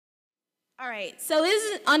All right, so it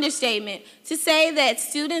is an understatement to say that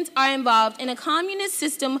students are involved in a communist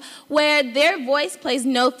system where their voice plays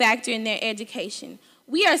no factor in their education.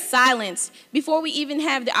 We are silenced before we even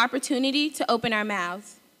have the opportunity to open our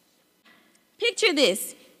mouths. Picture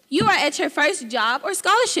this. You are at your first job or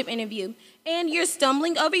scholarship interview, and you're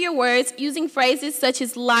stumbling over your words using phrases such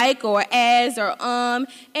as like or as or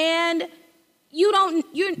and you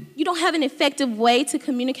don't have an effective way to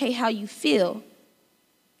communicate how you feel.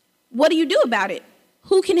 What do you do about it?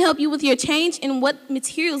 Who can help you with your change, and what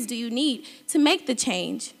materials do you need to make the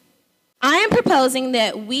change? I am proposing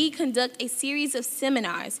that we conduct a series of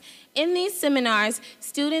seminars. In these seminars,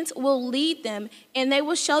 students will lead them, and they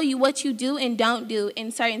will show you what you do and don't do in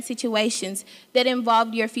certain situations that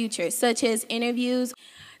involve your future, such as interviews.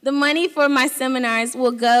 The money for my seminars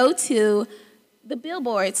will go to the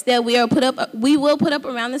billboards that we will put up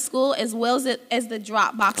around the school, as well as the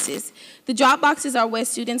drop boxes. The drop boxes are where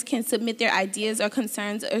students can submit their ideas or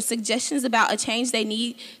concerns or suggestions about a change they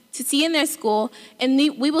need to see in their school, and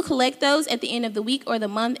we will collect those at the end of the week or the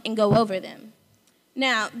month and go over them.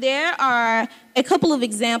 Now, there are a couple of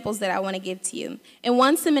examples that I want to give to you. In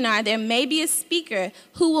one seminar, there may be a speaker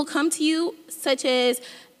who will come to you, such as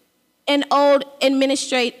an old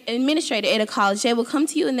administrator at a college. They will come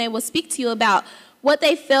to you and they will speak to you about what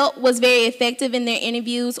they felt was very effective in their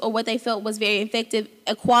interviews, or what they felt was very effective,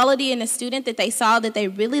 a quality in a student that they saw that they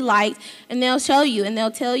really liked, and they'll show you and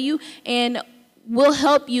they'll tell you and will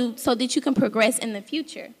help you so that you can progress in the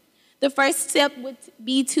future. The first step would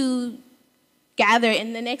be to gather,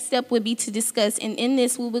 and the next step would be to discuss, and in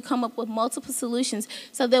this we will come up with multiple solutions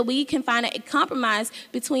so that we can find a compromise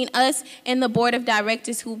between us and the board of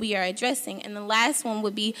directors who we are addressing. And the last one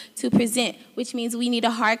would be to present, which means we need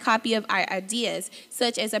a hard copy of our ideas,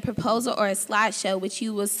 such as a proposal or a slideshow, which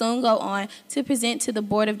you will soon go on to present to the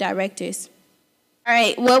board of directors. All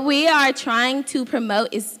right, what we are trying to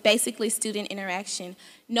promote is basically student interaction.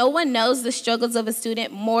 No one knows the struggles of a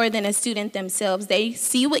student more than a student themselves. They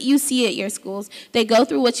see what you see at your schools. They go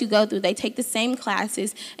through what you go through. They take the same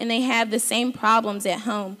classes, and they have the same problems at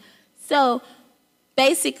home. So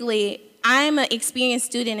basically, I'm an experienced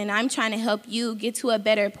student, and I'm trying to help you get to a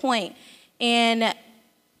better point. And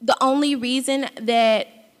the only reason that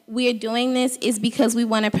we're doing this is because we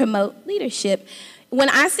want to promote leadership. When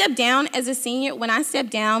I step down as a senior, when I step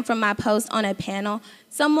down from my post on a panel,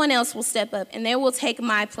 someone else will step up and they will take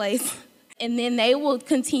my place, and then they will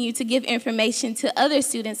continue to give information to other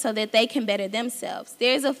students so that they can better themselves.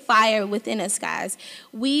 There's a fire within us, guys.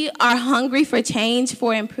 We are hungry for change,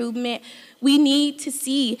 for improvement. We need to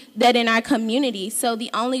see that in our community. So the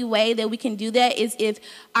only way that we can do that is if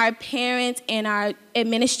our parents and our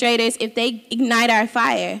administrators, if they ignite our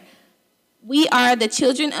fire. We are the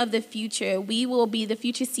children of the future. We will be the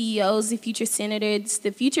future CEOs, the future senators, the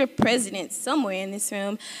future presidents somewhere in this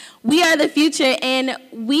room. We are the future, and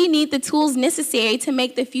we need the tools necessary to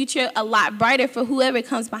make the future a lot brighter for whoever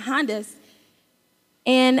comes behind us.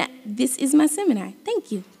 And this is my seminar.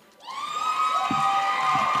 Thank you.